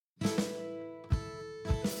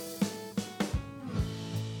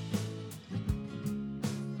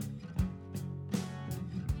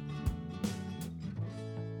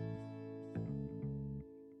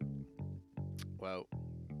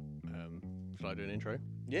Shall I do an intro?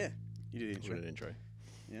 Yeah, you do the I'll do intro. an intro.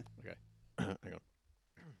 Yeah. Okay. Hang on.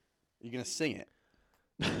 You're gonna sing it.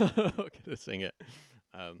 I'm not gonna sing it.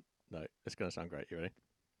 No, it's gonna sound great. You ready?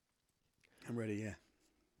 I'm ready. Yeah.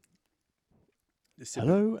 Just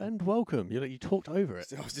Hello and welcome. You talked over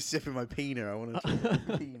it. I was just sipping my Pinot. I wanted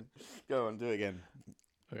to Pinot. Go on, do it again.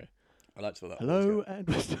 Okay. I like to that. Hello and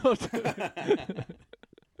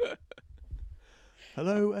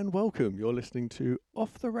Hello and welcome. You're listening to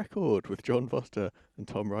Off the Record with John Foster and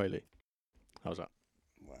Tom Riley. How's that?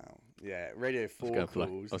 Wow. Yeah. Radio I 4 was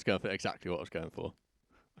calls. going for exactly what I was going for,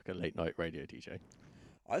 like a late night radio DJ.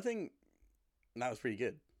 I think that was pretty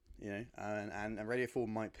good. You know, and Radio 4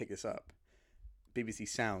 might pick this up. BBC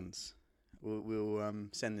Sounds. We'll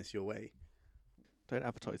send this your way. Don't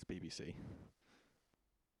advertise the BBC.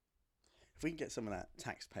 If we can get some of that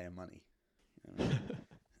taxpayer money, you know,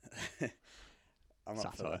 I'm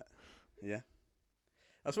up for Satire. that. Yeah,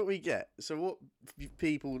 that's what we get. So what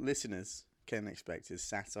people, listeners, can expect is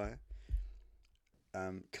satire,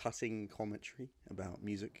 cutting commentary about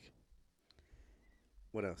music.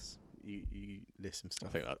 What else? You list some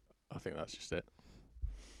stuff. I think that's just it.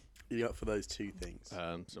 You up for those two things?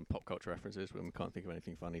 Some pop culture references when we can't think of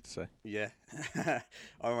anything funny to say. Yeah,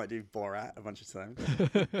 I might do Borat a bunch of times.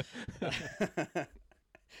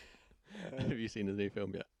 Have you seen the new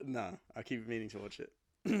film yet? No, I keep meaning to watch it.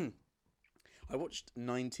 I watched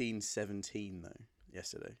 1917 though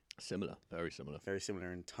yesterday. Similar, very similar. Very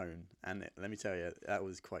similar in tone, and let me tell you, that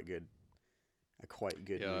was quite good. A quite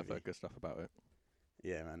good Yeah, movie. I've heard good stuff about it.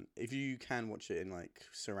 Yeah, man. If you can watch it in like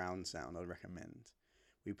surround sound, I'd recommend.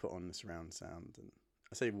 We put on the surround sound, and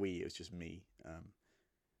I say we, it was just me.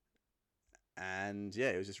 And yeah,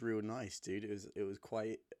 it was just real nice, dude. It was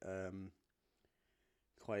quite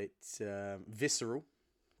visceral,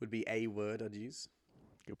 would be a word I'd use.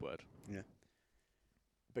 Good word. Yeah.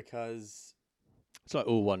 Because It's like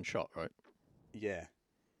all one shot, right? yeah,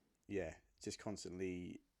 just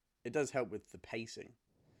constantly. It does help with the pacing.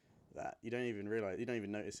 That you don't even realize, you don't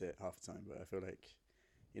even notice it half the time. But I feel like,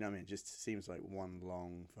 you know what I mean. It just seems like one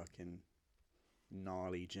long fucking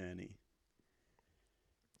gnarly journey.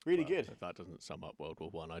 Really Well, good. If that doesn't sum up World War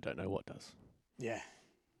One, I don't know what does. Yeah,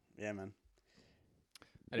 man.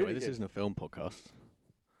 Anyway, Really this good. isn't a film podcast.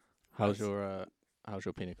 How's your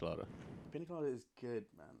pina colada? Pina colada is good,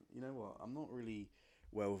 man. You know what? I'm not really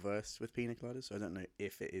well versed with pina coladas, so I don't know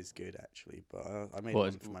if it is good actually. But I made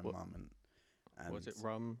one for my mum and Was it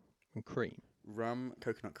rum and cream? rum,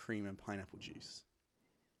 coconut cream, and pineapple juice.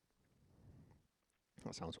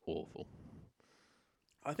 That sounds awful.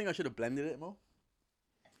 I think I should have blended it more,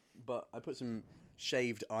 but I put some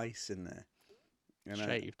shaved ice in there. And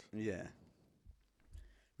Shaved? Yeah.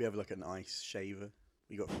 We have like an ice shaver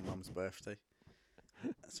we got for Mum's birthday,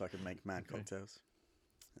 so I can make mad Okay. cocktails.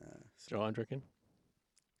 Do you know what I'm drinking?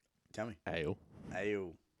 Tell me. Ale.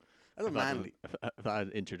 Ale. That's a If manly. that had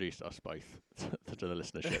introduced us both to the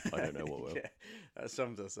listenership, I don't know what will. Yeah, that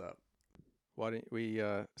sums us up. Why don't we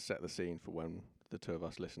set the scene for when the two of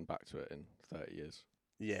us listen back to it in 30 years?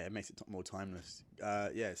 Yeah, it makes it more timeless.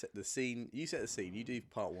 Yeah, set the scene. You set the scene. You do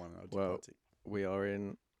part one. I'll do Well, part two. We are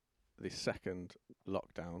in the second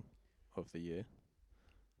lockdown of the year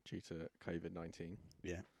due to COVID-19.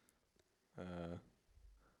 Yeah.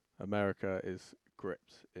 America is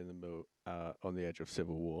gripped in the middle, on the edge of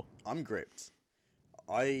civil war. I'm gripped.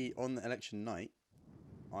 On the election night,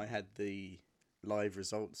 I had the live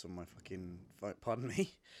results on my fucking phone. Pardon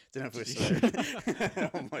me. Don't know if we're swearing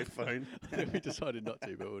on my phone. We decided not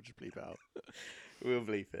to, but we'll just bleep it out. We'll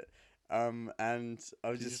bleep it. And I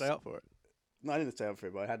was Did you just stay up for it? No, I didn't stay up for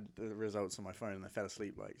it, but I had the results on my phone and I fell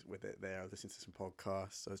asleep like with it there. I was listening to some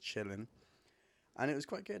podcasts. I was chilling, and it was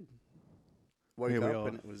quite good. Woke Here we up are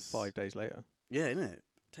and it was 5 days later. Yeah, isn't it?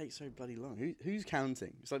 Takes so bloody long. Who's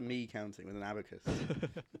counting? It's like me counting with an abacus.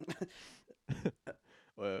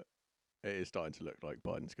 Well, it is starting to look like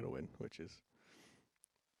Biden's going to win, which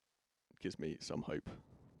gives me some hope.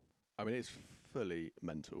 I mean, it's fully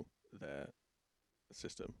mental, their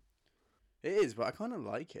system. It is, but I kind of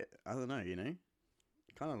like it. I don't know, you know?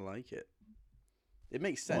 I kind of like it. It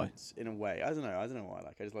makes Why? sense in a way. I don't know why I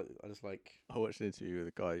like it. I just like I watched an interview with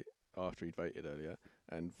a guy after he'd voted earlier,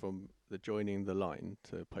 and from the joining the line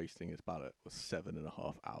to posting his ballot was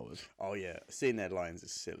 7.5 hours. Oh yeah, seeing their lines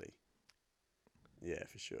is silly. Yeah,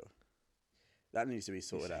 for sure. That needs to be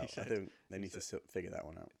sorted out. I think they need to figure that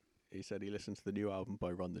one out. He said he listened to the new album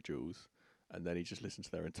by Run the Jewels, and then he just listened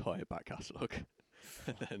to their entire back catalogue,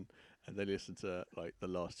 and then he listened to like the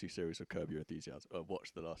last two series of Curb Your Enthusiasm, or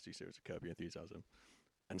watched the last two series of Curb Your Enthusiasm,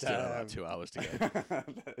 and still had about 2 hours to go.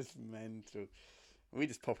 That is mental. We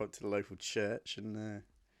just pop up to the local church and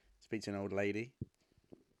speak to an old lady.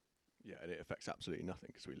 Yeah, and it affects absolutely nothing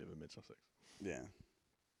because we live in Mid Sussex. Yeah.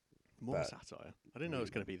 More But- satire. I didn't know it was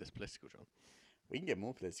going to be this political, John. We can get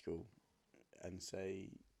more political and say,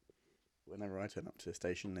 whenever I turn up to the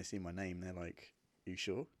station and they see my name, they're like, "You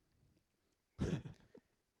sure? You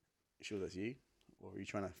sure that's you? Or are you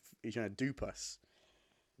trying to dupe us?"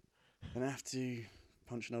 And I have to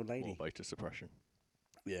punch an old lady. More voter suppression.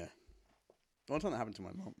 Yeah. One time that happened to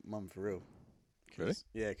my mum for real. Really?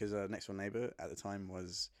 Yeah, because our next door neighbour at the time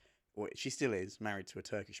was, or she still is, married to a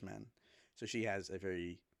Turkish man. So she has a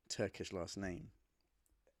very Turkish last name.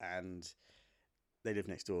 And they live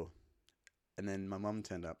next door. And then my mum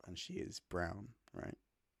turned up and she is brown, right?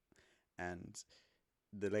 And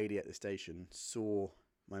the lady at the station saw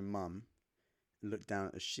my mum, looked down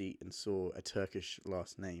at the sheet and saw a Turkish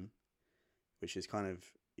last name, which is kind of,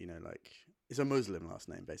 like, it's a Muslim last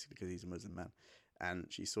name, basically, because he's a Muslim man. And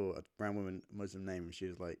she saw a brown woman, Muslim name, and she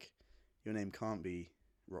was like, "Your name can't be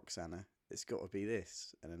Roxana. It's got to be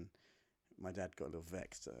this." And then my dad got a little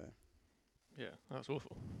vexed. Yeah, that's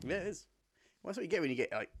awful. Yeah, it is. Well, that's what you get when you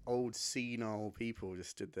get, like, old, senile people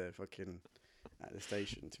just stood there fucking at the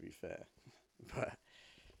station, to be fair. But,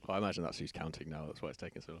 Well, I imagine that's who's counting now. That's why it's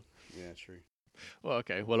taking so long. yeah, true. Well,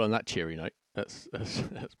 okay. Well, on that cheery note, let's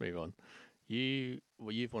move on.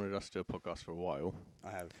 You've wanted us to do a podcast for a while.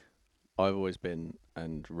 I have. I've always been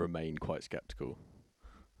and remain quite sceptical.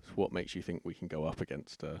 So what makes you think we can go up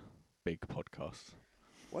against a big podcast?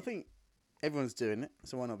 Well, I think everyone's doing it,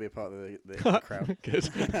 so why not be a part of the crowd? Good.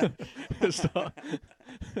 Start.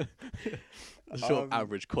 The sort of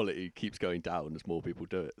average quality keeps going down as more people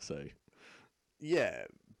do it. So Yeah,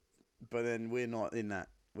 but then we're not in that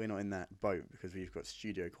boat because we've got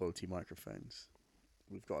studio quality microphones.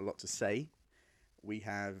 We've got a lot to say. We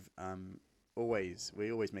have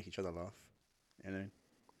we always make each other laugh, And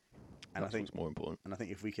that's I think what's more important. And I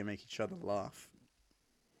think if we can make each other laugh,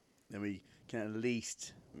 then we can at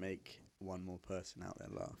least make one more person out there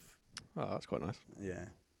laugh. Oh, that's quite nice. Yeah,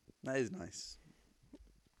 that is nice.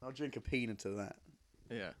 I'll drink a peanut to that.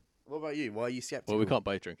 Yeah. What about you? Why are you skeptical? Well, we can't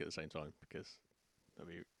both drink at the same time because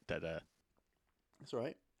that'll be dead air. That's all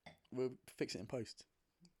right. We'll fix it in post.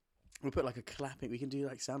 We'll put like a clapping. We can do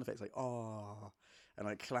like sound effects like "ah" and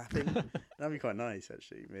like clapping. That'd be quite nice,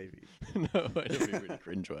 actually. Maybe. No, it'll be really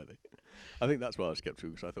cringeworthy. I think that's why I was skeptical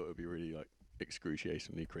because I thought it would be really like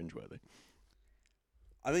excruciatingly cringeworthy.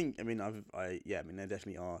 I think. I mean, there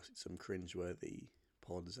definitely are some cringeworthy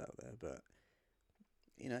pods out there, but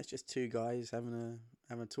it's just two guys having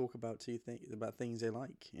a talk about about things they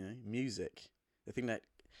like. Music, the thing that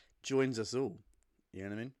joins us all. You know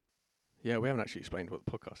what I mean? Yeah, we haven't actually explained what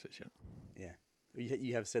the podcast is yet. Yeah,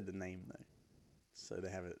 you have said the name though, so they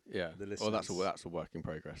have it. Yeah. The Well, that's listeners- a work in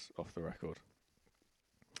progress off the record.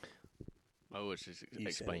 I will just You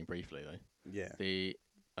explain said briefly though. Yeah. The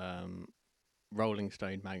Rolling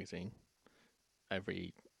Stone magazine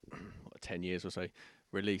every 10 years or so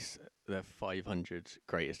release their 500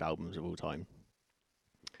 greatest albums of all time.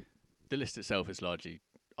 The list itself is largely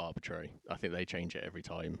arbitrary. I think they change it every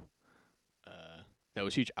time. There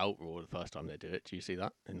was huge outroar the first time they did it. Do you see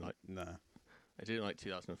that? No. They did it in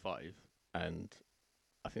 2005, and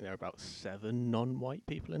I think there are about 7 non-white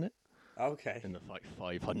people in it. Okay. In the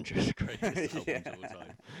 500 greatest albums Yeah. of all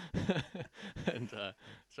time. And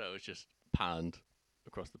so it was just panned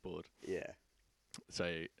across the board. Yeah.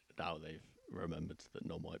 So now they've remembered that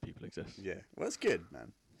non-white people exist. Yeah. Well, that's good,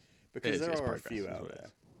 man. Because It is, there it's are a progress, few is out what it there,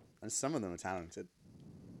 is. and some of them are talented.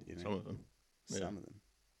 Some of them. yeah. Some of them.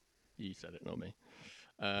 You said it, not me.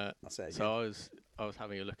 I'll say it So again. I was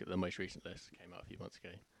having a look at the most recent list. It came out a few months ago,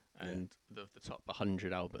 and the top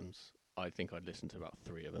 100 albums, I think I'd listened to about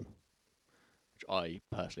 3 of them, which I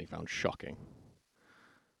personally found shocking.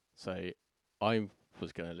 So I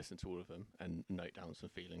was going to listen to all of them and note down some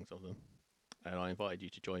feelings of them. And I invited you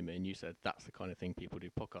to join me, and you said that's the kind of thing people do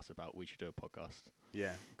podcasts about. We should do a podcast.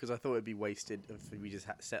 Yeah, because I thought it'd be wasted if we just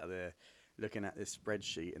sat there looking at this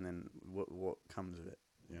spreadsheet and then what comes of it.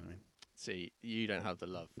 You know what I mean? See, you don't have the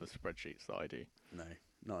love for spreadsheets that I do. No,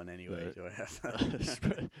 not in any way do I have that.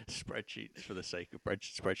 Spreadsheets for the sake of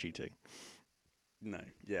spreadsheeting. No,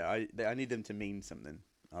 yeah, I need them to mean something.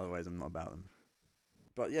 Otherwise, I'm not about them.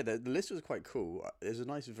 But yeah, the list was quite cool. There's a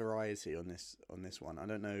nice variety on this one. I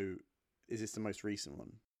don't know, is this the most recent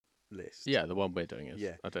one list? Yeah, the one we're doing is.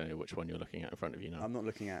 Yeah. I don't know which one you're looking at in front of you now. I'm not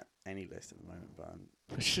looking at any list at the moment, but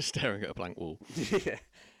I'm just staring at a blank wall. yeah.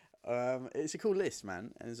 It's a cool list,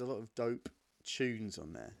 man, and there's a lot of dope tunes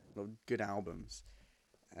on there, a lot of good albums.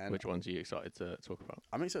 And Which ones are you excited to talk about?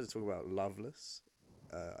 I'm excited to talk about Loveless.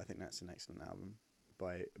 I think that's an excellent album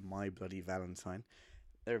by My Bloody Valentine.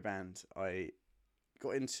 They're a band I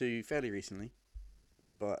got into fairly recently,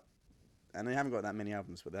 and they haven't got that many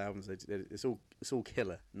albums, but the albums it's all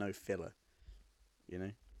killer, no filler, you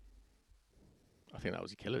know. I think that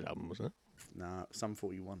was a Killer's album, wasn't it? Nah, Sum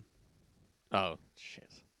 41. Oh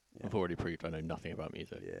shit! Yeah. I've already proved I know nothing about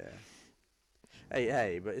music. Yeah.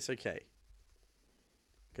 Hey, but it's okay.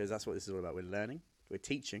 Because that's what this is all about. We're learning, we're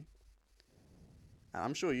teaching. And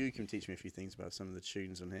I'm sure you can teach me a few things about some of the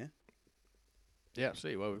tunes on here. Yeah,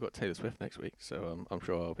 absolutely. Well, we've got Taylor Swift next week, so I'm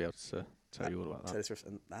sure I'll be able to tell you all about that. Taylor Swift,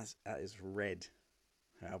 and that is Red,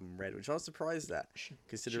 her album Red, which I was surprised at,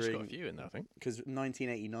 considering She's got a few in there, I think. because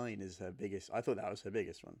 1989 is her biggest. I thought that was her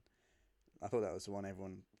biggest one. I thought that was the one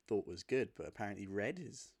everyone thought was good, but apparently Red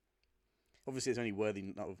is. Obviously, it's only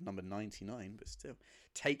worthy of number 99, but still.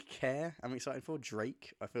 Take Care, I'm excited for.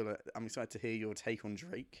 Drake, I feel like I'm excited to hear your take on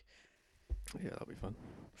Drake. Yeah, that'll be fun.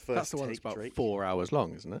 First That's the one that's Take about Drake. 4 hours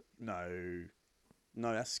long, isn't it?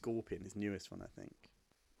 No, that's Scorpion, his newest one, I think,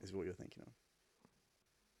 is what you're thinking of.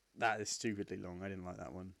 That is stupidly long. I didn't like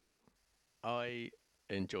that one. I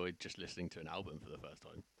enjoyed just listening to an album for the first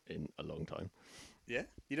time in a long time. Yeah?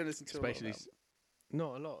 You don't listen to It's basically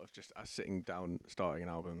not a lot of just sitting down, starting an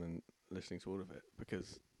album and listening to all of it,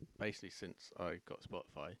 because basically since I got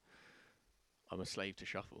Spotify, I'm a slave to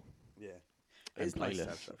shuffle. Yeah. And It's nice to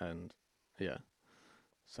have playlists shuffle. and yeah.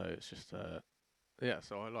 So it's just so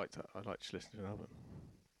I like to listen to an album.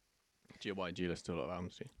 Why do you listen to a lot of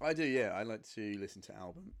albums? Do you? I do, yeah. I like to listen to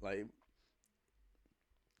album. Like,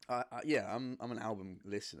 I'm an album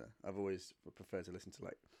listener. I've always preferred to listen to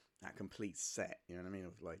like that complete set. You know what I mean?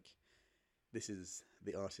 Of like, this is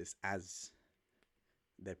the artist as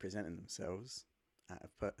they're presenting themselves at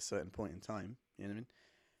a certain point in time. You know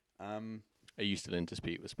what I mean? Are you still in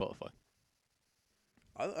dispute with Spotify?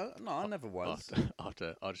 No, I never was.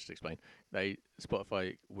 After I'll just explain.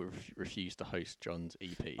 Spotify refused to host John's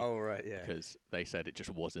EP. Oh right, yeah. Because they said it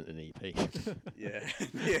just wasn't an EP. Yeah,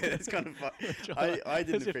 yeah, that's kind of fun. I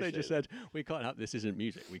didn't As if they just said, we can't have this. Isn't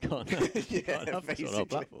music. We can't. We can't have this on our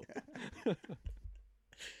platform.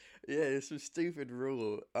 Yeah, it's a stupid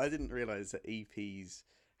rule. I didn't realize that EPs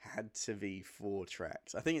had to be 4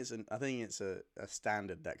 tracks. I think it's a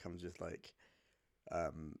standard that comes with like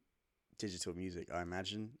digital music, I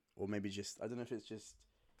imagine, or maybe just I don't know if it's just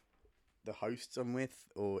the hosts I'm with,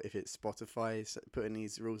 or if it's Spotify putting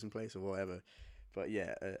these rules in place or whatever. But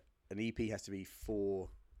yeah, an EP has to be 4.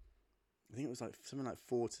 I think it was like something like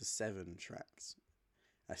 4 to 7 tracks.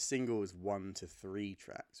 A single is 1 to 3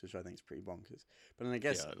 tracks, which I think is pretty bonkers. But then I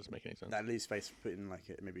guess that doesn't make any sense. that leaves space for putting like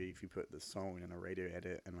maybe if you put the song in a radio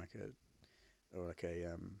edit and like a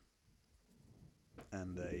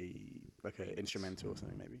instrumental or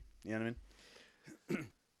something, maybe. You know what I mean?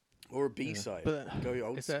 Or a B-side. But Go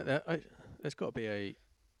old school. There's got to be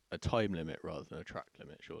a time limit rather than a track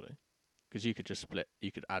limit, surely. Because you could just split.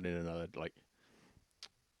 You could add in another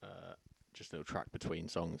just a little track between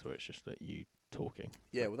songs where it's just that you talking.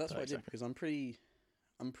 Yeah, well, that's what I did because I'm pretty.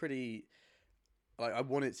 Like, I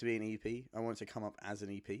want it to be an EP. I want it to come up as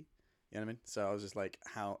an EP. You know what I mean? So I was just like,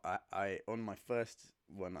 how I on my first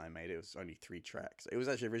one I made, it was only 3 tracks. It was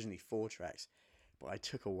actually originally 4 tracks, but I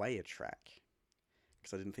took away a track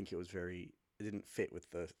because I didn't think it didn't fit with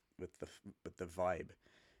the vibe.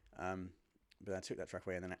 But I took that track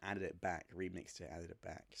away and then I added it back, remixed it, added it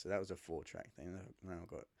back. So that was a 4-track thing. Now I've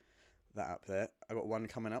got that up there. I got one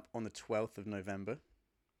coming up on the 12th of November.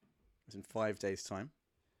 It's in 5 days' time.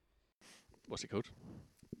 What's it called?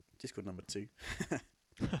 Just called number 2.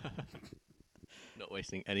 Not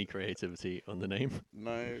wasting any creativity on the name.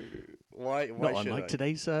 No, why? Not unlike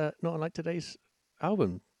today's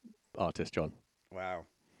album artist, John. Wow,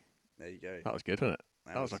 there you go. That was good, wasn't it?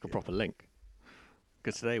 That was like good. a proper link.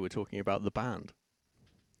 Because today we're talking about the band.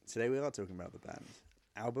 Today we are talking about the band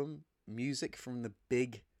album, music from the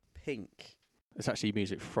Big Pink. It's actually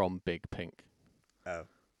music from Big Pink. Oh,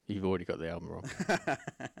 you've already got the album wrong.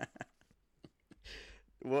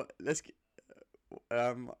 What?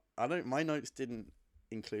 My notes didn't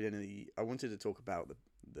include any. I wanted to talk about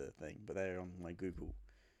the thing, but they're on my Google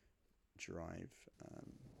Drive.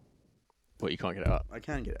 What, you can't get it up? I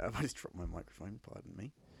can get it up. I just dropped my microphone. Pardon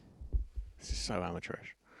me. This is so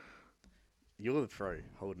amateurish. You're the pro,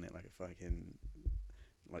 holding it like a fucking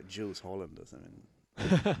like Jules Holland or something.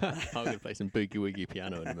 I'm going to play some boogie woogie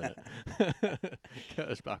piano in a minute. Get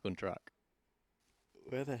us back on track.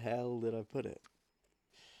 Where the hell did I put it?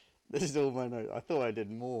 This is all my notes. I thought I did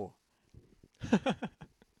more.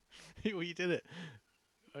 Well, you did it.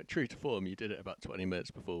 True to form, you did it about 20 minutes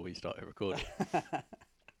before we started recording.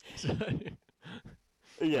 So,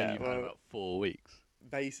 yeah, you've had about 4 weeks.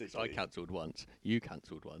 Basically. So I cancelled once. You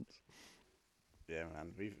cancelled once. Yeah,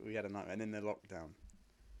 man. We had a nightmare. And then the lockdown.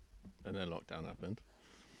 and then lockdown happened.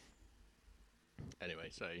 Anyway,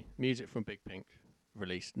 so music from Big Pink,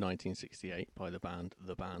 released 1968 by the band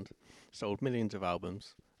The Band, sold millions of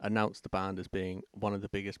albums, announced the band as being one of the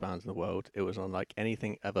biggest bands in the world. It was unlike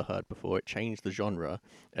anything ever heard before. It changed the genre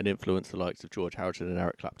and influenced the likes of George Harrison and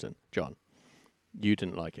Eric Clapton. John, you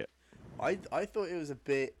didn't like it. I thought it was a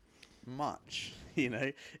bit much. You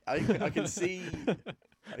know, I can see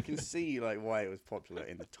like why it was popular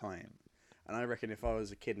in the time, and I reckon if I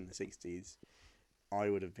was a kid in the '60s, I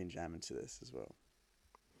would have been jamming to this as well.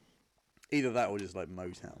 Either that or just like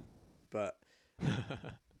Motown, but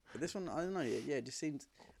this one, I don't know. Yeah, it just seemed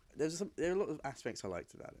there are a lot of aspects I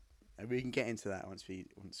liked about it, and we can get into that once we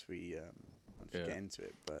get into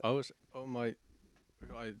it. But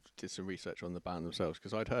I did some research on the band themselves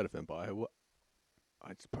because I'd heard of them, but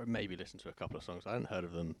I'd probably maybe listened to a couple of songs. I hadn't heard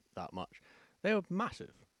of them that much. They were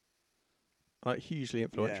massive, like hugely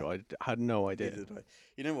influential. Yeah. I had no idea.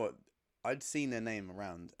 You know what? I'd seen their name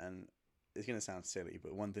around, and it's gonna sound silly,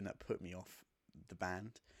 but one thing that put me off the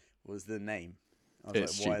band was the name. I was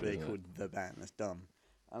It's like, why are stupid, they isn't called The Band? That's dumb.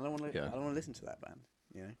 I don't want to. Yeah. I don't want to listen to that band.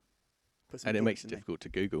 You know. And it makes it difficult to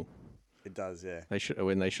Google. It does, yeah. They should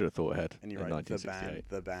have thought ahead. And in you're right, 1968.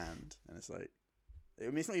 the band, and it's like, I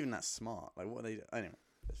mean, it's not even that smart. Like, what are they? Anyway,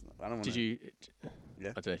 I don't want. Did you?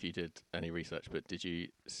 Yeah. I don't know if you did any research, but did you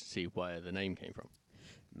see where the name came from?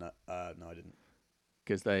 No, I didn't.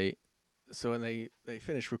 Because when they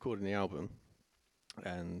finished recording the album,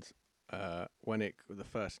 and when the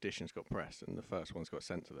first editions got pressed and the first ones got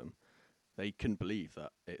sent to them, they couldn't believe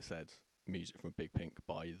that it said music from Big Pink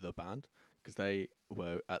by the band, because they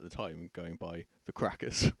were at the time going by the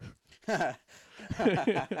Crackers.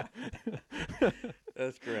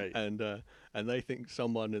 That's great. And they think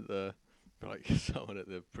someone at the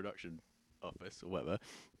production office or whatever,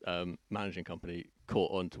 managing company,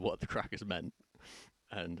 caught on to what the Crackers meant,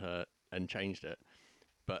 and changed it.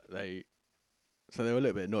 But they were a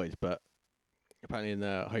little bit annoyed. But apparently in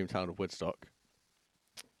their hometown of Woodstock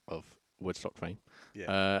fame,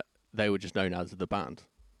 Yeah. they were just known as the band.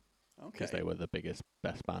 Okay. Because they were the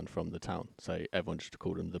best band from the town. So everyone just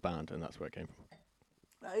called them the band, and that's where it came from.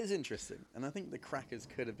 That is interesting, and I think the Crackers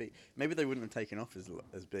could have been. Maybe they wouldn't have taken off as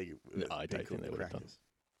big. No, I don't think they would have done.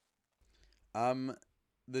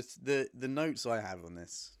 The notes I have on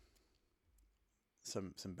this,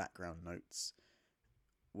 some background notes,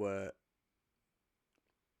 were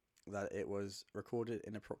that it was recorded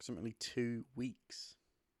in approximately 2 weeks,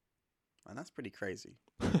 and that's pretty crazy.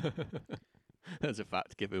 That's a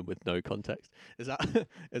fact given with no context. Is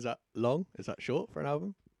that long? Is that short for an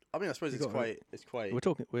album? I mean, I suppose it's quite. We're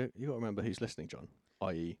talking. You got to remember who's listening, John.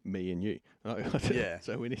 I.e., me and you. Yeah.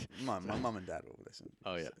 So we need. My mum and dad will listen.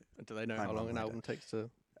 Oh yeah. So. Do they know Hi, how Mum, long an hi, album Dad. takes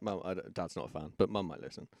to? Mum, Dad's not a fan, but Mum might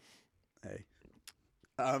listen. Hey.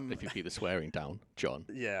 If you keep the swearing down, John.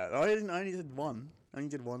 Yeah, I only did one. I only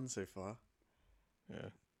did one so far. Yeah.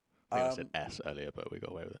 I think I said S earlier, but we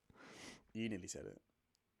got away with it. You nearly said it.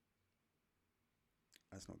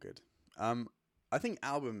 That's not good. I think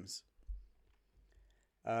albums.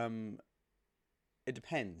 It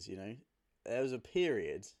depends, you know. There was a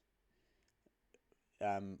period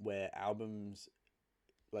where albums,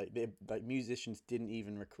 like musicians didn't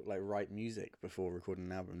even write music before recording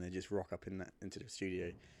an album. They just rock up into the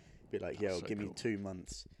studio, be like, "Yo, so give me cool. 2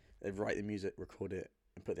 months." They'd write the music, record it,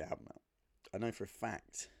 and put the album out. I know for a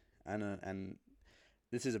fact, and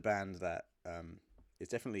this is a band that is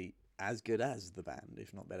definitely as good as the band,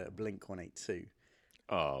 if not better. Blink-182.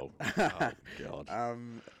 Oh God.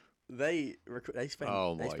 They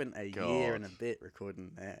spent a year and a God. bit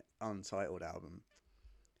recording their untitled album.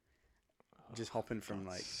 Just hopping from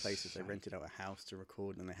like places. They rented out a house to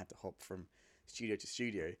record, and they had to hop from studio to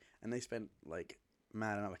studio, and they spent like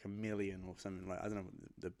mad amount, like $1 million or something. Like I don't know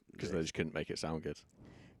Because they just couldn't make it sound good.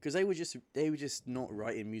 because they were just not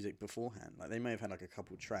writing music beforehand. Like they may have had like a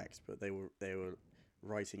couple tracks, but they were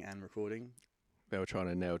writing and recording. They were trying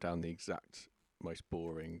to nail down the exact most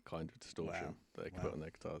boring kind of distortion Wow. that they could Wow. put on their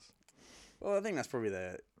guitars. Well, I think that's probably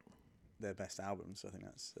their best album. So I think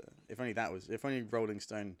that's if only Rolling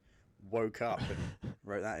Stone woke up and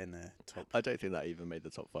wrote that in their top. I don't think that even made the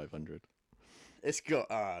top 500. It's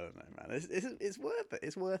got I don't know, man. It's worth it.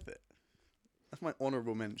 It's worth it. That's my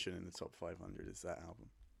honourable mention in the top 500. Is that album?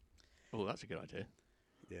 Oh, that's a good idea.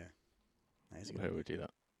 Yeah. That is a good Maybe idea. we'll do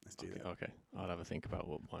that. Let's do Okay, that. okay. I'll have a think about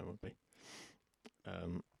what mine would be.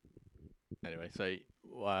 Anyway, so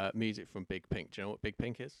music from Big Pink. Do you know what Big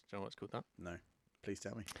Pink is? Do you know what it's called now? No, please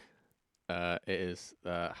tell me. It is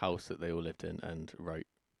the house that they all lived in and wrote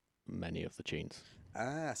many of the tunes.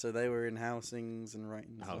 So they were in housings and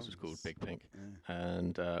writing The house was called songs. Big Pink, Yeah.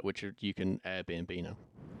 and you can Airbnb now.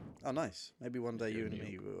 Oh, nice. Maybe one day If you you're and in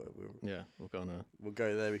New me will Yeah, we'll go on a. we'll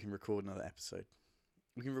go there. We can record another episode.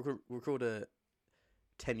 We can record a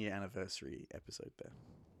 10-year anniversary episode there.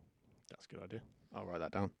 That's a good idea. I'll write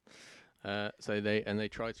that down. So they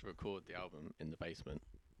tried to record the album in the basement,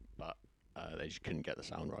 but they just couldn't get the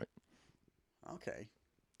sound right. Okay.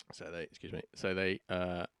 So they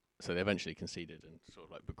eventually conceded and sort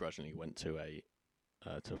of like begrudgingly went to a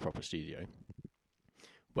proper studio,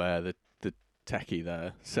 where the techie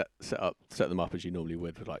there set them up as you normally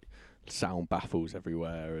would, with like sound baffles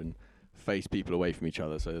everywhere and face people away from each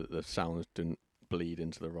other so that the sounds didn't bleed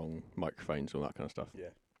into the wrong microphones, all that kind of stuff. Yeah.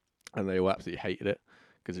 And they all absolutely hated it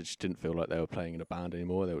because it just didn't feel like they were playing in a band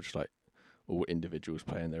anymore. They were just like all individuals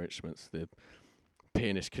playing their instruments. The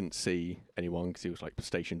pianist couldn't see anyone because he was like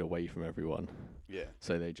stationed away from everyone. Yeah.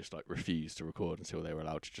 So they just like refused to record until they were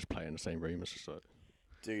allowed to just play in the same room. It's just like,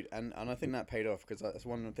 Dude, and I think that paid off, because that's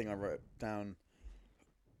one thing I wrote down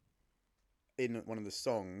in one of the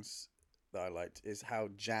songs that I liked, is how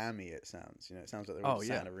jammy it sounds. You know, it sounds like they're all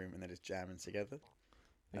sat in a room and they're just jamming together.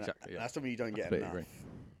 exactly. And that's something you don't get Completely enough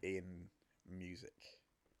in music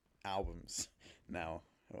albums now.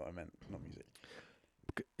 What I meant, not music.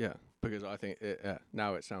 Yeah, because I think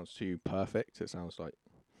now it sounds too perfect. It sounds like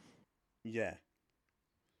Yeah.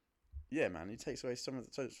 Yeah, man. It takes away so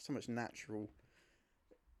much natural,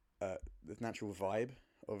 the natural vibe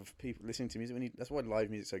of people listening to music. That's why live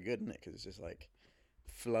music's so good, isn't it? Because it's just like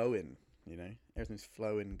flowing. You know, everything's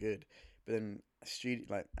flowing good. But then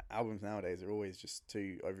albums nowadays are always just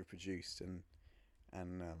too overproduced and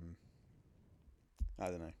I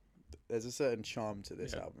don't know. There's a certain charm to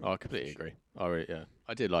this album. I completely agree.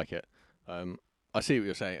 I did like it. I see what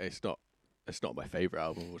you're saying. It's not my favorite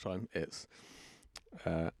album of all time. It's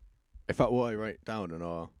in fact what I wrote down on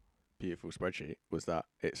our beautiful spreadsheet was that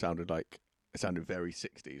it sounded very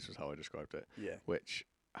 60s was how I described it. Yeah. Which,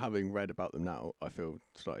 having read about them now, I feel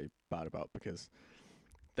slightly bad about, because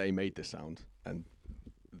they made this sound and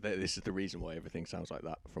this is the reason why everything sounds like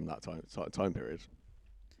that from that time period.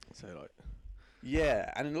 So like.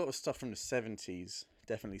 Yeah, and a lot of stuff from the 70s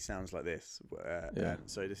definitely sounds like this. Yeah.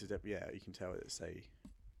 So this is you can tell it's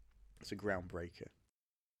a groundbreaker.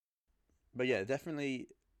 But yeah, definitely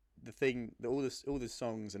all the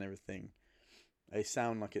songs and everything, they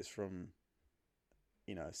sound like it's from,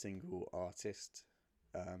 a single artist.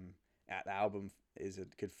 The album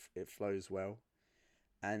it flows well,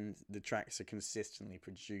 and the tracks are consistently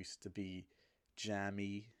produced to be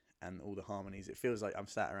jammy. And all the harmonies, it feels like I'm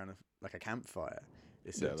sat around like a campfire.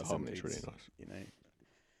 The harmony's really nice. You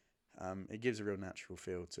know, it gives a real natural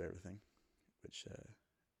feel to everything, which,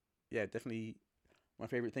 definitely my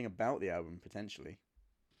favorite thing about the album potentially.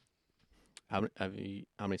 How many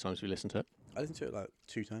times have you listened to it? I listened to it like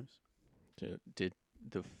 2 times. Did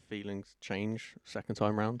the feelings change second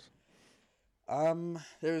time round?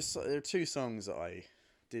 There are 2 songs that I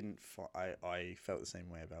didn't. I felt the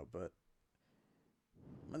same way about, but.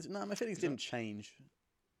 No, my feelings didn't change.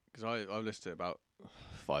 Because I've listened to it about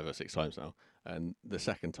 5 or 6 times now, and the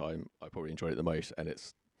second time I probably enjoyed it the most, and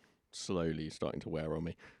it's slowly starting to wear on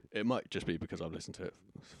me. It might just be because I've listened to it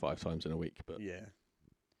 5 times in a week, but yeah,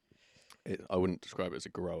 I wouldn't describe it as a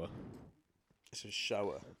grower. It's a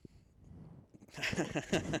shower.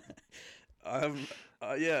 No,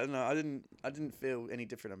 I didn't feel any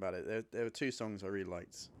different about it. There were 2 songs I really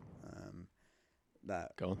liked.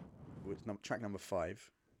 That Go on. With track number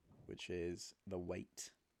 5, which is The Weight.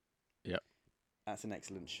 Yep. That's an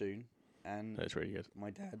excellent tune. And that's really good. My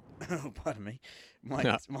dad, pardon me, my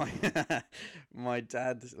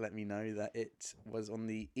dad let me know that it was on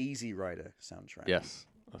the Easy Rider soundtrack. Yes,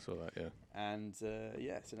 I saw that. Yeah. And so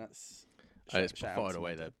that's. And it's far and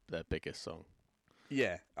away their biggest song.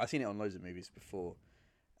 Yeah, I've seen it on loads of movies before,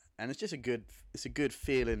 and it's just a good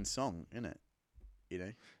feeling song, isn't it? You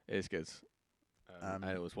know. It is good. And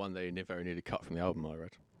it was one they very nearly cut from the album, I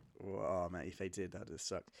read. Oh, mate, if they did, that'd have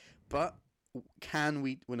sucked. But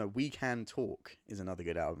We Can Talk is another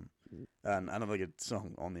good album. And another good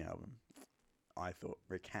song on the album. I thought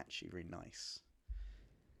very catchy, very nice.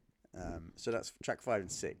 So that's track 5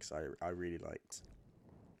 and 6 I really liked.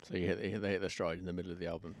 So they hit their stride in the middle of the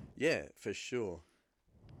album. Yeah, for sure.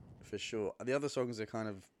 For sure. The other songs are kind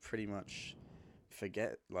of pretty much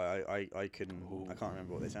forget. Like I can't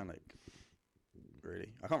remember what they sound like.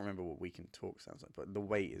 Really, I can't remember what We Can Talk sounds like, but The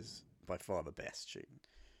Weight is by far the best tune,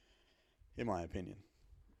 in my opinion.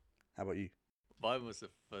 How about you? Mine was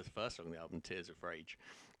the first song on the album, Tears of Rage,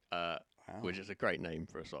 Wow. which is a great name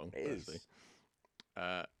for a song. It is.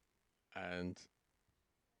 And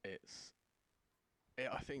it's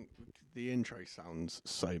I think the intro sounds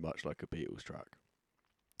so much like a Beatles track.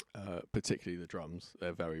 Particularly the drums,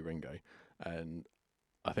 they're very Ringo, and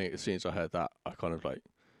I think as soon as I heard that, I kind of like,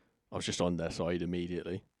 I was just on their side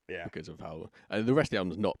immediately Yeah. because of how, and the rest of the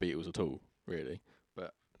album's not Beatles at all, really.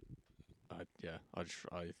 But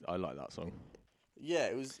I like that song. Yeah,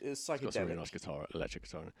 it was It's got some really psychedelic. nice guitar, electric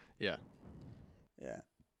guitar. In it. Yeah, Yeah,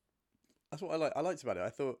 that's what I liked about it. I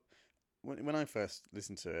thought when I first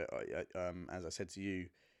listened to it, as I said to you,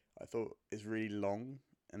 I thought it's really long,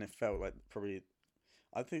 and it felt like probably.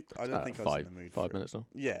 I don't think I was in the mood. 5 minutes long.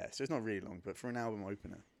 Yeah, so it's not really long, but for an album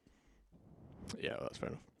opener, Yeah, that's fair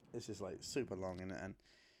enough. it's just like super long,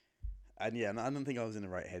 and yeah, and I don't think I was in the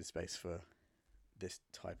right headspace for this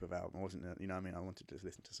type of album. I wasn't, you know what I mean? I wanted to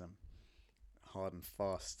listen to some hard and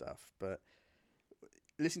fast stuff, but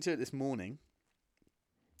listening to it this morning,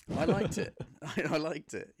 I liked it. I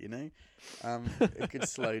liked it, you know? A good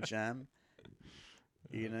slow jam,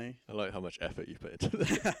 you know? I like how much effort you put into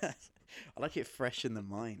this. I like it fresh in the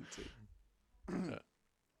mind, too. Yeah.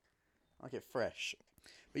 I like it fresh.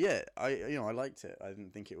 But yeah, I liked it. I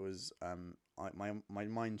didn't think it was, my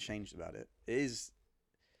mind changed about it. It is,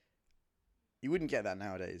 you wouldn't get that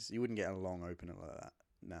nowadays. You wouldn't get a long opener like that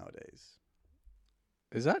nowadays.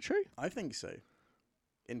 Is that true? I think so.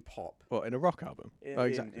 In pop. What, in a rock album? In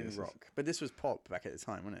rock. But this was pop back at the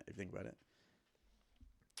time, wasn't it, if you think about it?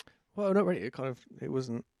 Well, not really. It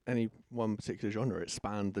wasn't any one particular genre. It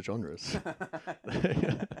spanned the genres.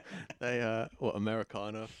 What,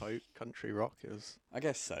 Americana, folk, country, rock? It was. I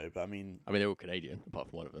guess so, but I mean, they're all Canadian, apart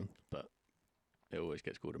from one of them, but it always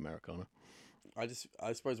gets called Americana.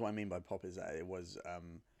 I suppose what I mean by pop is that it was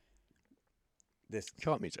this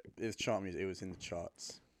Chart music. it was chart music. It was in the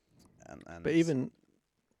charts, and But even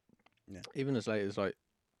Yeah. even as late as like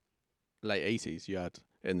late 80s, you had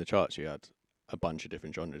in the charts you had a bunch of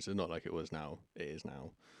different genres. It's not like it was now. It is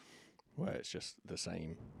now, where it's just the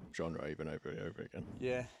same genre over and over and over again.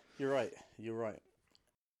 yeah, you're right. You're right.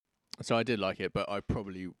 So I did like it, but I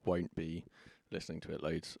probably won't be listening to it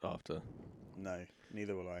loads after. No,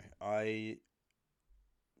 neither will I.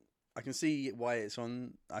 I can see why it's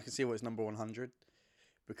on. I can see why it's number 100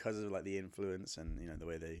 because of like the influence and the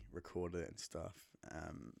way they record it and stuff.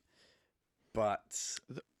 But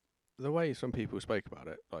The way some people spoke about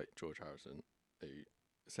it, like George Harrison, who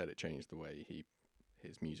said it changed the way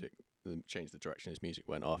his music, changed the direction his music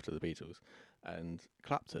went after the Beatles, and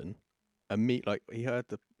Clapton, he heard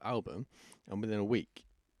the album, and within a week,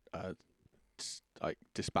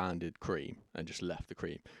 disbanded Cream and just left the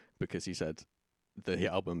Cream because he said the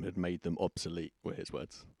album had made them obsolete. Were his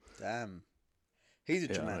words. damn, he's a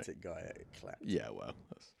Yeah, dramatic guy, Clapton. Yeah, well,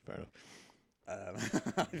 that's fair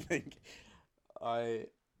enough. I think I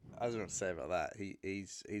don't know what to say about that.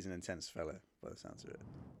 He's an intense fella by the sounds of it.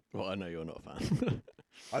 Well, I know you're not a fan.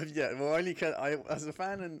 Only cause I was a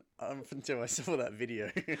fan and until I saw that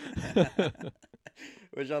video,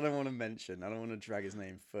 which I don't want to mention. I don't want to drag his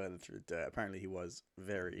name further through the dirt. Apparently, he was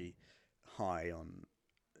very high on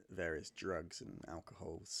various drugs and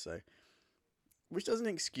alcohol, so which doesn't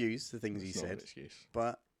excuse the things he It's not an said, excuse.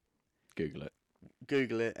 but Google it.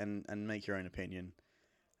 Google it and make your own opinion.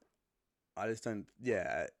 I just don't.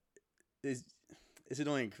 Yeah, it's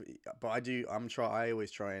annoying, but I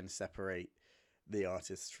always try and separate the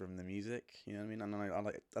artists from the music. You know what I mean?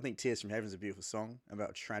 And I think "Tears from Heaven" is a beautiful song about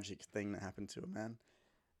a tragic thing that happened to a man.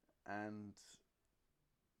 And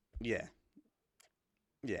yeah,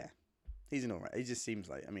 he's an alright. He just seems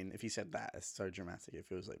like. I mean, if he said that, it's so dramatic. It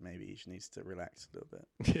feels like maybe he just needs to relax a little bit.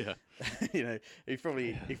 Yeah. He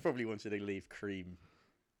probably wanted to leave Cream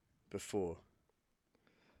before.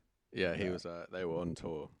 Yeah, he Yeah. was. They were on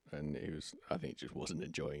tour, and I think, just wasn't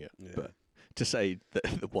enjoying it. Yeah. But to say that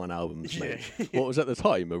the one album Yeah. made what was at the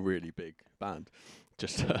time a really big band,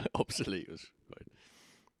 just obsolete was. Quite.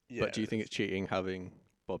 Yeah, But do you think it's cheating having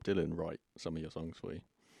Bob Dylan write some of your songs for you?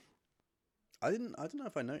 I don't know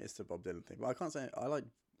if I noticed the Bob Dylan thing, but I can't say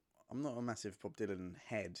I'm not a massive Bob Dylan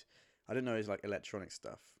head. I don't know his like electronic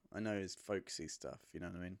stuff. I know his folksy stuff. You know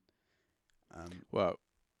what I mean? Well,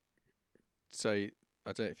 so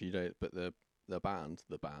I don't know if you know, but the band.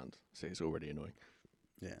 So it's already annoying.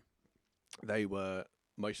 Yeah.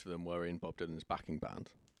 Most of them were in Bob Dylan's backing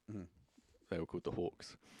band. Mhm. They were called the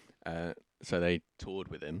Hawks. So they toured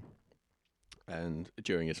with him, and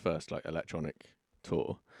during his first like electronic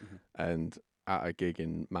tour, Mhm. and at a gig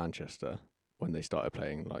in Manchester, when they started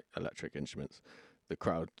playing like electric instruments, the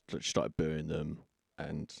crowd just started booing them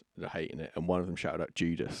and they're hating it. And one of them shouted out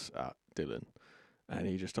Judas at Dylan, and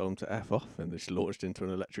he just told them to F off, and they just launched into an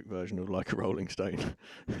electric version of Like a Rolling Stone.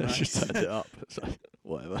 Just Nice. turned it up. It's like,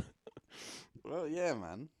 whatever. Well, yeah,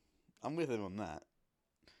 man. I'm with him on that.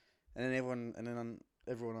 and then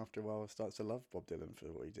everyone after a while starts to love Bob Dylan for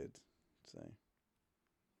what he did. So,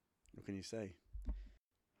 what can you say?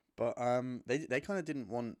 But they kind of didn't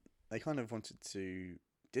want. They kind of wanted to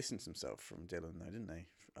distance himself from Dylan, though, didn't they?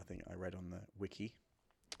 I think I read on the wiki.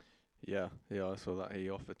 Yeah, I saw that he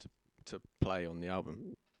offered to play on the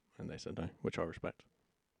album, and they said no, which I respect.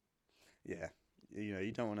 Yeah,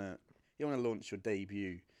 you don't want to launch your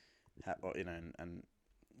debut, and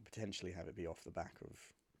potentially have it be off the back of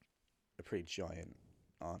a pretty giant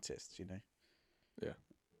artist, Yeah,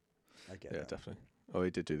 I get yeah, that. definitely. Oh, he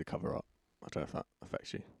did do the cover art. I don't know if that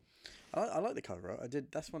affects you. I like the cover art. I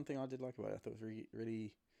did. That's one thing I did like about it. I thought it was really,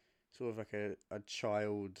 really sort of like a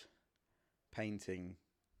child painting,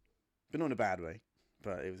 but not in a bad way.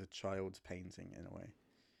 But it was a child's painting in a way.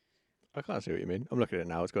 I can't see what you mean. I'm looking at it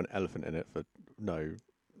now. It's got an elephant in it for no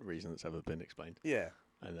reason that's ever been explained. Yeah,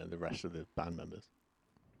 And then the rest of the band members.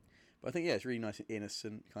 but I think it's really nice and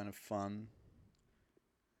innocent, kind of fun.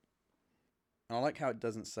 And I like how it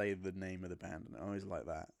doesn't say the name of the band, and I always like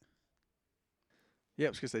that. Yeah,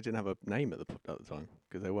 it's because they didn't have a name at the time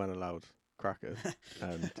because they weren't allowed crackers,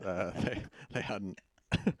 and they hadn't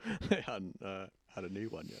had a new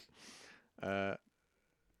one yet.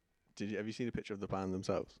 Have you seen a picture of the band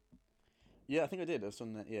themselves? Yeah, I think I did. I was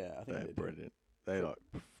on that. Yeah, I think I They're did. brilliant. They're like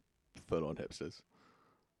full on hipsters.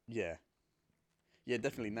 Yeah, yeah,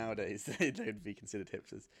 definitely. Nowadays, they would be considered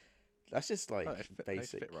hipsters. That's just like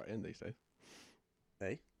basic. They'd fit right in these days.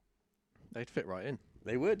 Eh? They'd fit right in.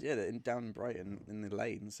 They would, yeah. Down in Brighton, in the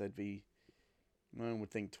lanes, they'd be. No one would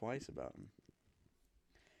think twice about them.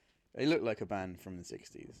 They look like a band from the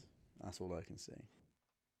 '60s. That's all I can say.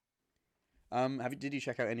 Did you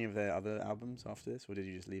check out any of their other albums after this, or did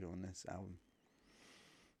you just leave it on this album?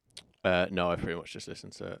 No, I pretty much just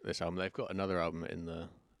listened to this album. They've got another album in the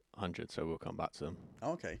 100, so we'll come back to them.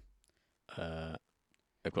 Oh, okay.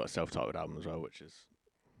 They've got a self-titled album as well, which is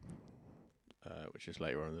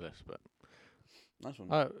later on in the list. But Nice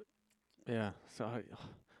one. yeah. So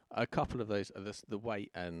a couple of those, the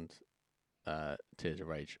Weight and Tears of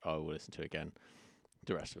Rage, I will listen to again.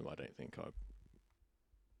 The rest of them, I don't think I.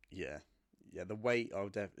 Yeah. The Weight,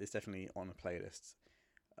 it's definitely on a playlist.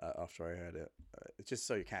 After I heard it, it's just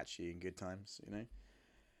so catchy and good times,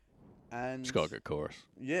 And It's got a good chorus.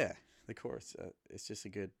 Yeah, the chorus. It's just a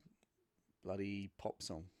good bloody pop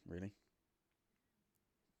song, really.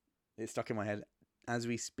 It's stuck in my head as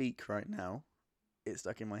we speak right now. It's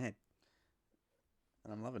stuck in my head,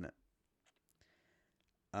 and I'm loving it.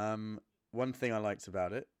 One thing I liked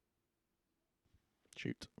about it,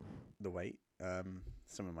 Shoot. the Weight.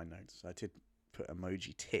 Some of my notes. I did put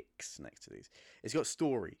emoji ticks next to these. It's got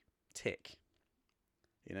story tick.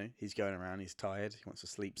 He's going around. He's tired. He wants to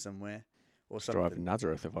sleep somewhere or something. Driving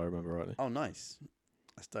Nazareth, if I remember rightly. Oh, nice.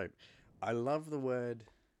 That's dope. I love the word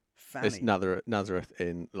fanny. It's Nazareth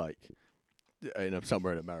in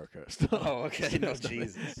somewhere in America. Oh, okay. Not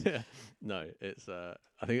Jesus. Yeah. No, it's I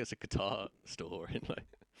think it's a guitar store in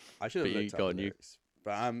I should have looked up the lyrics. You.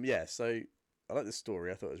 But yeah. So I like the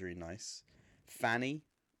story. I thought it was really nice. Fanny.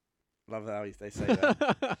 Love how they say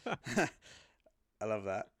that. I love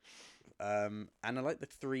that. And I like the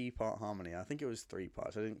 3-part harmony. I think it was 3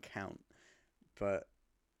 parts. I didn't count, but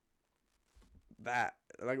that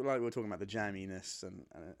like we were talking about the jamminess, and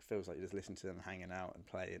it feels like you just listen to them hanging out and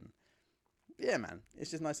playing. Yeah, man,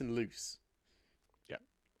 it's just nice and loose. Yeah,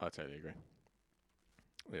 I totally agree.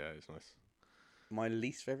 Yeah, it's nice. My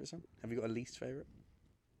least favorite song. Have you got a least favorite?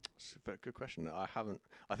 Good question. I haven't.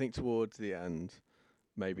 I think towards the end,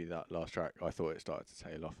 maybe that last track, I thought it started to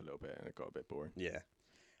tail off a little bit and it got a bit boring. Yeah.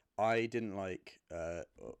 I didn't like,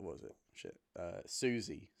 what was it?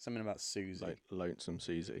 Susie. Something about Susie. Like Lonesome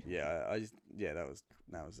Susie. Yeah, that was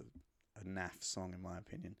a naff song in my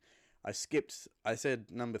opinion. I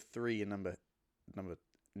said number 3 and number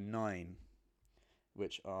 9,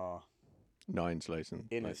 which are Nine's Lonesome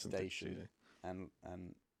Station and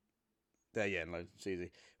Lonesome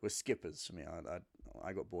Susie were skippers for me.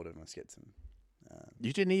 I got bored of them. I skipped them.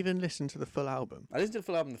 You didn't even listen to the full album? I listened to the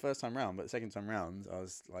full album the first time round, but the second time round, I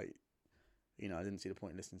was like, I didn't see the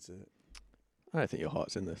point in listening to it. I don't think your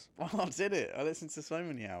heart's in this. My heart's in it. I listened to so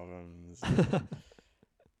many albums.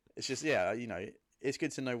 It's just, it's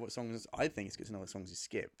good to know what songs. I think it's good to know what songs you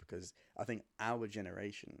skip, because I think our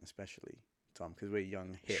generation, especially, Tom, because we're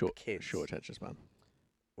young, hip kids. Short attention span.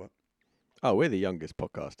 What? Oh, we're the youngest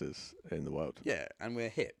podcasters in the world. Yeah, and we're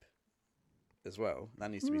hip as well.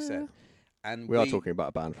 That needs to be said. And we are talking about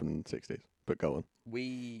a band from the 60s, but go on.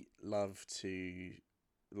 We love to,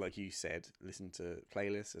 like you said, listen to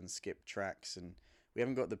playlists and skip tracks, and we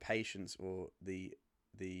haven't got the patience or the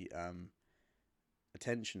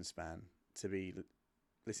attention span to be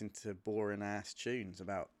listening to boring ass tunes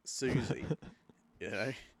about Susie. You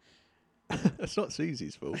know, That's not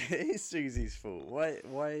Susie's fault. it is Susie's fault.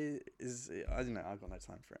 Why is it, I don't know. I've got no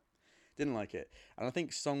time for it. Didn't like it, and I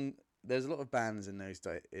think there's a lot of bands in those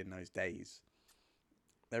days.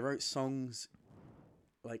 They wrote songs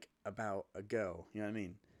like about a girl. You know what I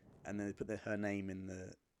mean? And then they put her name in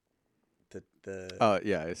the Oh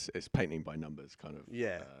yeah, it's painting by numbers, kind of.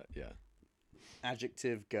 Yeah. Yeah.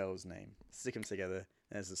 adjective girl's name. Stick them together.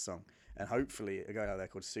 There's the song. And hopefully a girl out there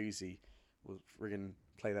called Susie will friggin'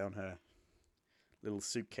 play that on her little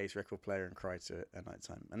suitcase record player and cry to it at night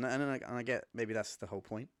time. And I get maybe that's the whole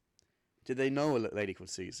point. Did they know a lady called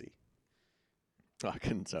Susie? I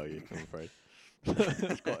couldn't tell you, I'm afraid.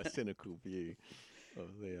 That's quite a cynical view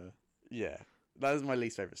of the. Yeah, that was my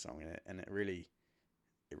least favorite song in it, and I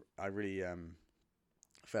really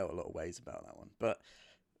felt a lot of ways about that one. But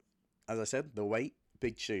as I said, The Wait,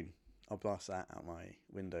 big tune. I'll blast that out my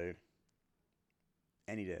window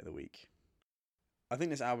any day of the week. I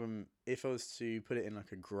think this album, if I was to put it in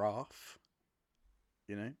like a graph,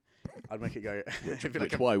 you know, I'd make it go. It'd be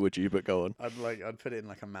like Why would you? But go on. I'd put it in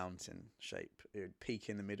like a mountain shape. It would peak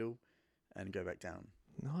in the middle and go back down.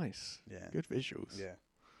 Nice. Yeah. Good visuals. Yeah.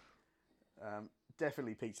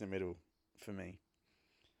 Definitely peaks in the middle for me.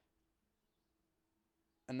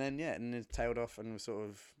 And then and it tailed off and was sort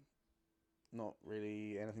of not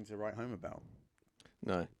really anything to write home about.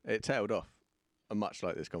 No, it tailed off, much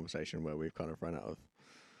like this conversation where we've kind of run out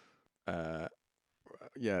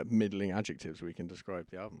of, middling adjectives we can describe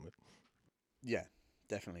the album with. Yeah,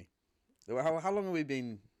 definitely. How long have we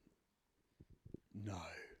been? No.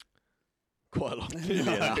 Quite a lot. Nearly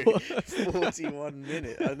No. an hour. 41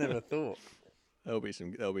 minutes. I never thought. There'll be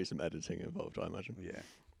some editing involved, I imagine. Yeah.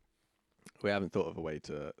 We haven't thought of a way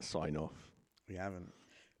to sign off. We haven't.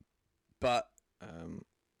 But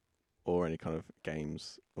or any kind of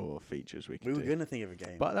games or features we could we were do. going to think of a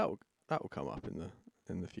game. But that will come up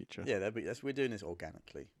in the future. Yeah, we're doing this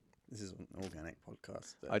organically. This is an organic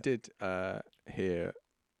podcast. I did hear.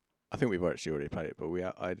 I think we've actually already played it, but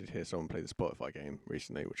I did hear someone play the Spotify game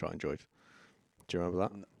recently, which I enjoyed. Do you remember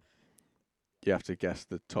that? No. You have to guess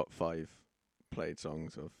the top 5 played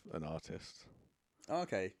songs of an artist.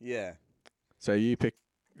 Okay, yeah. So you pick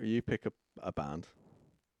a band.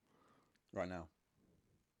 Right now.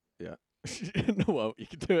 Yeah. No, well, you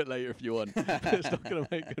can do it later if you want. It's not going to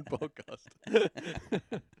make a good podcast.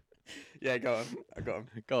 Yeah, go on. I got him.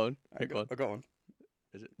 Go on. Pick one. I got one.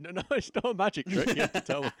 Is it? No, it's not a magic trick. You have to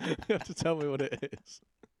tell me. You have to tell me what it is.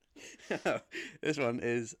 This one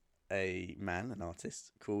is an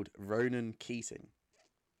artist called Ronan Keating.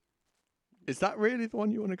 Is that really the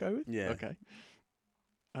one you want to go with? Yeah.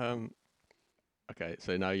 Okay. Okay,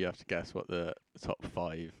 so now you have to guess what the top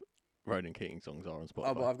 5 Ronan Keating songs are on Spotify.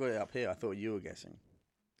 Oh, but I've got it up here. I thought you were guessing.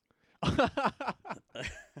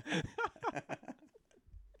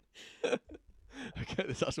 Okay,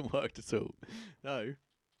 this hasn't worked at all. No.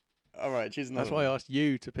 All right, choose another. That's why I asked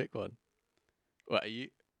you to pick one. What are you?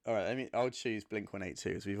 All right, I'll choose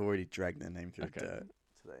Blink-182 as we've already dragged their name through dirt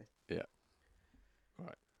today. Yeah. All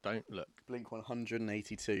right. Don't look.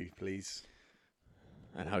 Blink-182, please.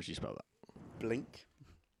 And how do you spell that? Blink.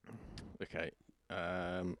 Okay.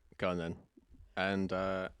 Go on then. And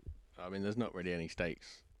I mean, there's not really any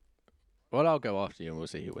stakes. Well, I'll go after you and we'll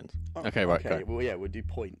see who wins. Oh, Okay, right. Okay, Go. well, yeah, we'll do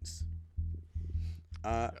points.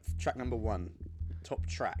 Track number 1, top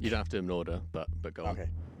track. You don't have to in order, but go on. Okay.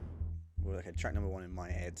 Well, okay, track number 1 in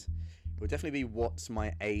my head will definitely be What's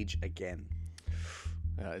My Age Again.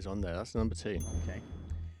 That is on there. That's number 2. Okay.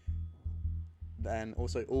 Then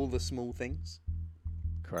also All the Small Things.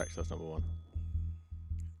 Correct. That's number 1.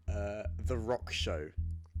 The Rock Show.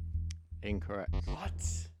 Incorrect.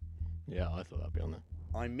 What? Yeah, I thought that'd be on there.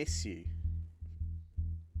 I Miss You.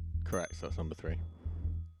 Correct. That's number 3.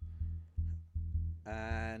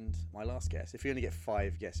 And my last guess. If you only get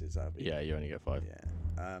 5 guesses, that'll be. Yeah, you only get 5.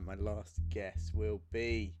 Yeah. My last guess will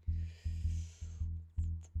be.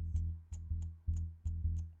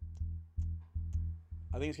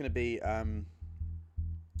 I think it's going to be.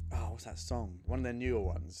 What's that song? One of their newer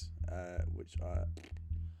ones, which I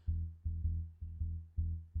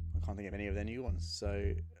can't think of any of their new ones.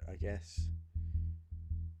 So I guess.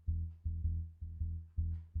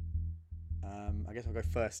 I guess I'll go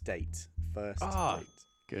First Date. First Date.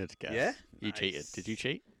 Good guess. Yeah? You Nice. cheated. Did you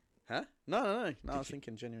cheat? Huh? No. I was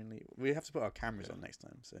thinking genuinely. We have to put our cameras on next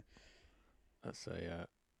time. So That's a.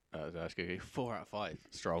 That's good. 4 out of 5.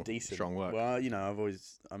 Strong. decent. Strong work. Well,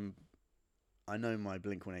 I know my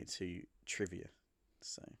Blink-182 trivia.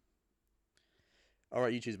 So. All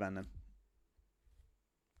right, you choose a band then.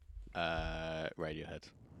 Radiohead.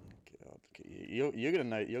 God, you're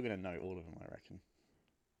gonna know all of them, I reckon.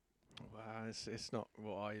 Well, it's not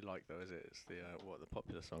what I like though, is it? It's the the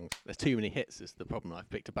popular songs. There's too many hits. Is the problem. I've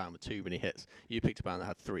picked a band with too many hits. You picked a band that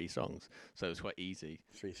had 3 songs, so it was quite easy.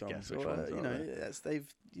 3 songs. Guess which Well, ones you are know,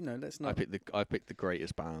 there. let's not. I picked the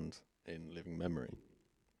greatest band in living memory.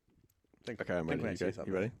 Think, Okay, I'm ready. think You, go.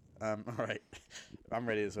 You ready? All right, I'm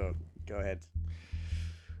ready as well. Go ahead.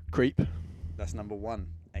 Creep. That's number 1.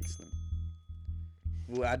 Excellent.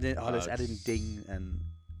 We'll add in. Let's add in ding and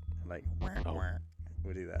like.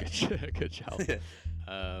 We'll do that. Good shout.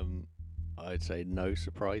 I'd say No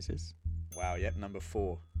Surprises. Wow. Yep. Number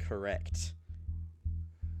 4. Correct.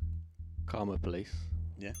 Karma Police.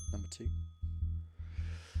 Yeah. Number 2.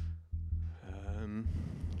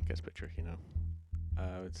 Gets a bit tricky now.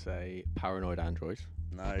 I would say Paranoid Android.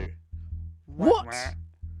 No. What?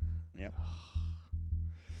 Yep.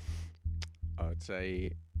 I would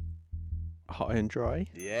say High and Dry.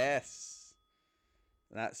 Yes.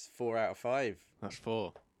 That's 4 out of 5. That's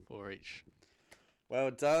 4. 4 each.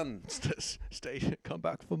 Well done. Stay. Come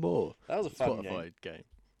back for more. That was a fun Spotify game.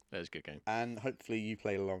 That was a good game. And hopefully you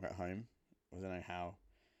played along at home. I don't know how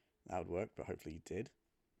that would work, but hopefully you did.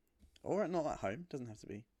 Or not at home. Doesn't have to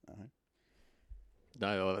be at home.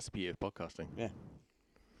 No, that's the beauty of podcasting. Yeah.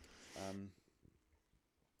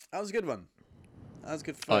 That was a good one. That was a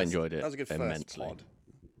good first. I enjoyed it That was a good immensely. first pod.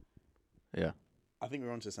 Yeah. I think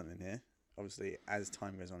we're onto something here. Obviously, as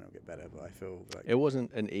time goes on, it'll get better, but I feel like... It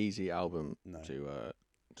wasn't an easy album No. to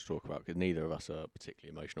talk about because neither of us are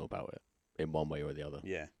particularly emotional about it in one way or the other.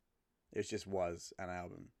 Yeah. It just was an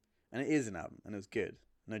album. And it is an album, and it was good.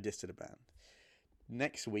 No diss to the band.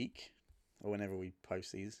 Next week, or whenever we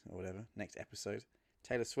post these, or whatever, next episode,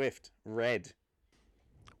 Taylor Swift, Red.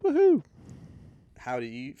 Woohoo! How do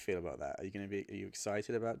you feel about that? Are you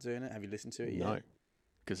excited about doing it? Have you listened to it yet? No,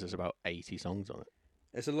 because there's about 80 songs on it.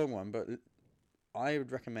 It's a long one, but I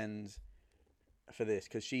would recommend for this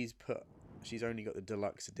because she's only got the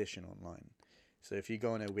deluxe edition online. So if you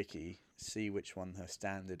go on her wiki, see which track her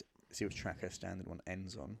standard one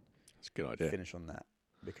ends on. That's a good idea. Finish on that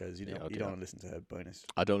because you don't want to listen to her bonus.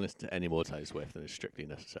 I don't listen to any more Taylor Swift than is strictly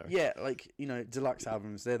necessary. Yeah, deluxe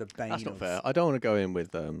albums, they're the bane. That's not fair. I don't want to go in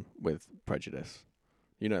with prejudice.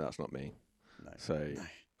 You know that's not me. No. So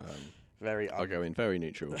I'll go in very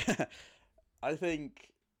neutral. I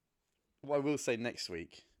think what I will say next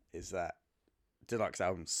week is that deluxe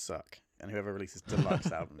albums suck, and whoever releases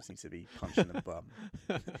deluxe albums needs to be punched in the bum.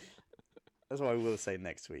 That's what I will say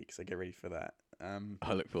next week, so get ready for that.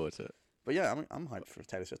 I look forward to it. But yeah, I'm hyped for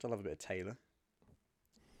Taylor Swift. I love a bit of Taylor.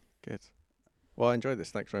 Good. Well, I enjoyed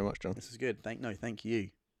this. Thanks very much, John. This is good. Thank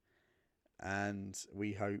you. And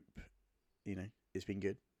we hope, it's been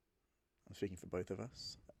good. I'm speaking for both of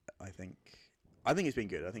us. I think it's been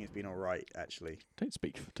good. I think it's been all right, actually. Don't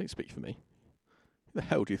speak for me. Who the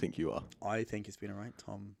hell do you think you are? I think it's been all right.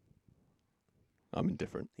 Tom, I'm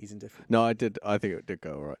indifferent. he's indifferent. No, I think it did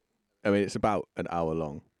go all right. I mean, it's about an hour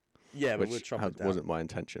long. Yeah, but which we'll chop it down. wasn't my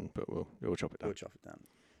intention, but we'll chop it down. We'll chop it down.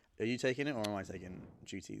 Are you taking it or am I taking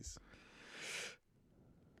duties?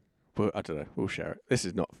 Well, I don't know. We'll share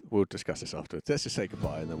it. We'll discuss this afterwards. Let's just say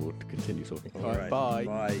goodbye and then we'll continue talking. All right. Bye.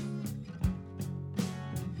 Bye.